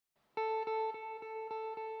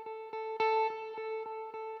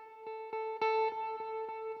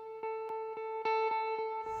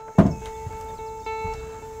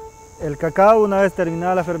El cacao, una vez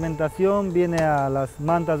terminada la fermentación, viene a las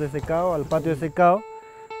mantas de secado, al patio de secado.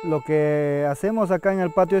 Lo que hacemos acá en el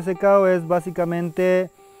patio de secado es básicamente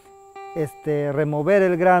remover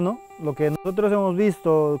el grano. Lo que nosotros hemos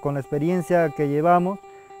visto con la experiencia que llevamos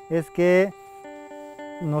es que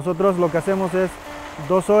nosotros lo que hacemos es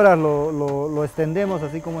 2 horas lo extendemos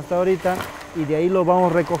así como está ahorita, y de ahí lo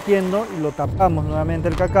vamos recogiendo y lo tapamos nuevamente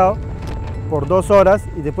el cacao por 2 horas,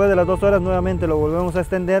 y después de las 2 horas nuevamente lo volvemos a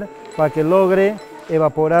extender para que logre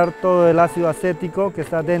evaporar todo el ácido acético que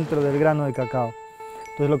está dentro del grano de cacao.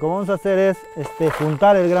 Entonces lo que vamos a hacer es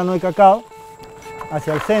juntar el grano de cacao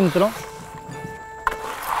hacia el centro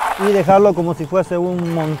y dejarlo como si fuese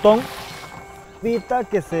un montón. Evita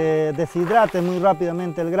que se deshidrate muy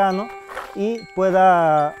rápidamente el grano y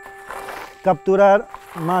pueda capturar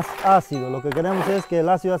más ácido. Lo que queremos es que el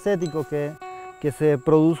ácido acético que se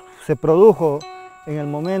produjo en el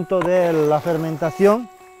momento de la fermentación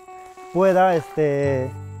pueda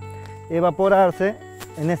evaporarse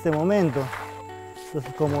en este momento.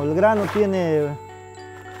 Entonces, como el grano tiene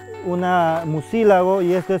una mucílago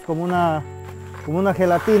y esto es como una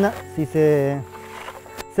gelatina, si se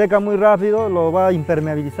seca muy rápido lo va a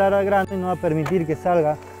impermeabilizar al grano y no va a permitir que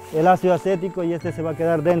salga el ácido acético, y se va a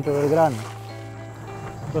quedar dentro del grano.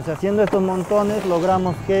 Entonces, haciendo estos montones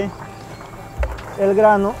logramos que el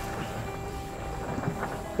grano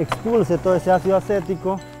expulse todo ese ácido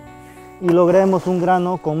acético y logremos un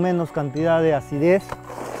grano con menos cantidad de acidez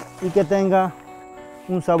y que tenga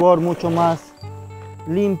un sabor mucho más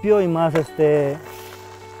limpio y más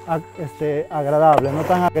agradable, no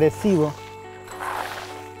tan agresivo.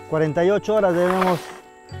 48 horas debemos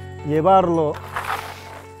llevarlo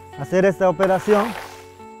a hacer esta operación.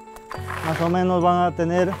 Más o menos van a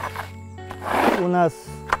tener unas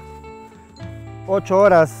 8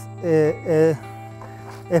 horas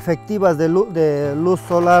efectivas de luz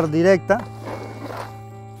solar directa.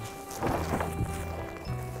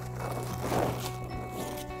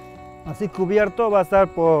 Así cubierto va a estar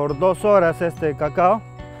por 2 horas este cacao,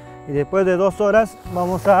 y después de 2 horas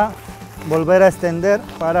vamos a volver a extender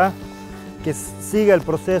para que siga el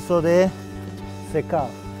proceso de secado.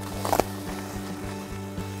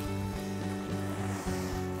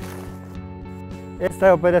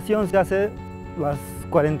 Esta operación se hace las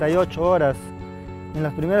 48 horas, en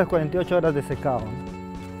las primeras 48 horas de secado.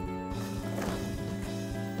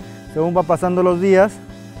 Según va pasando los días,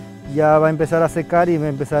 ya va a empezar a secar y va a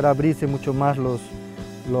empezar a abrirse mucho más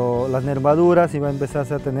las nervaduras, y va a empezar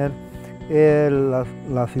a tener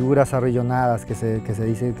las figuras arrellonadas que se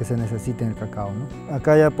dice que se necesita en el cacao, ¿no?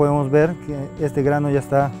 Acá ya podemos ver que este grano ya es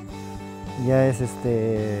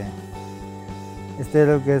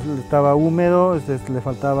era el que estaba húmedo, le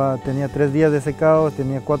faltaba, tenía 3 días de secado,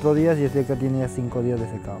 tenía 4 días, y acá tenía 5 días de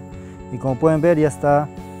secado. Y como pueden ver ya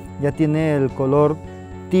tiene el color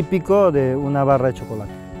típico de una barra de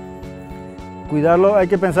chocolate. Cuidarlo, hay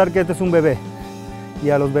que pensar que este es un bebé, y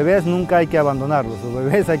a los bebés nunca hay que abandonarlos. Los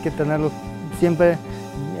bebés hay que tenerlos siempre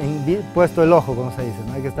puesto el ojo, como se dice,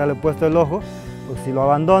 ¿no? Hay que estarle puesto el ojo, porque si lo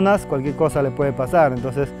abandonas cualquier cosa le puede pasar.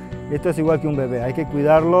 Entonces esto es igual que un bebé, hay que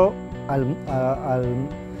cuidarlo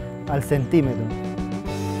al centímetro.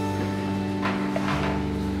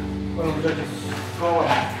 Bueno, muchachos, ¿cómo va?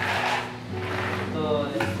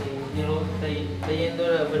 Está yendo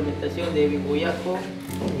la fermentación de Bimboyaco.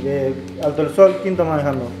 De Alto el Sol, ¿quién está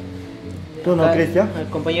manejando? ¿Tú no, Cristian? El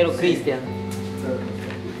compañero Cristian.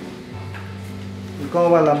 ¿Y cómo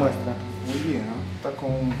va la muestra? Muy bien, ¿no? Está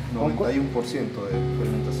con un 91% de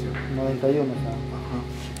fermentación. 91 está. Ajá.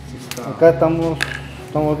 Sí está. Acá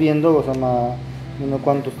estamos viendo unos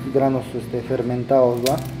cuantos granos fermentados,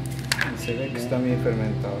 ¿va? Se ve que está bien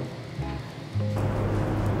fermentado.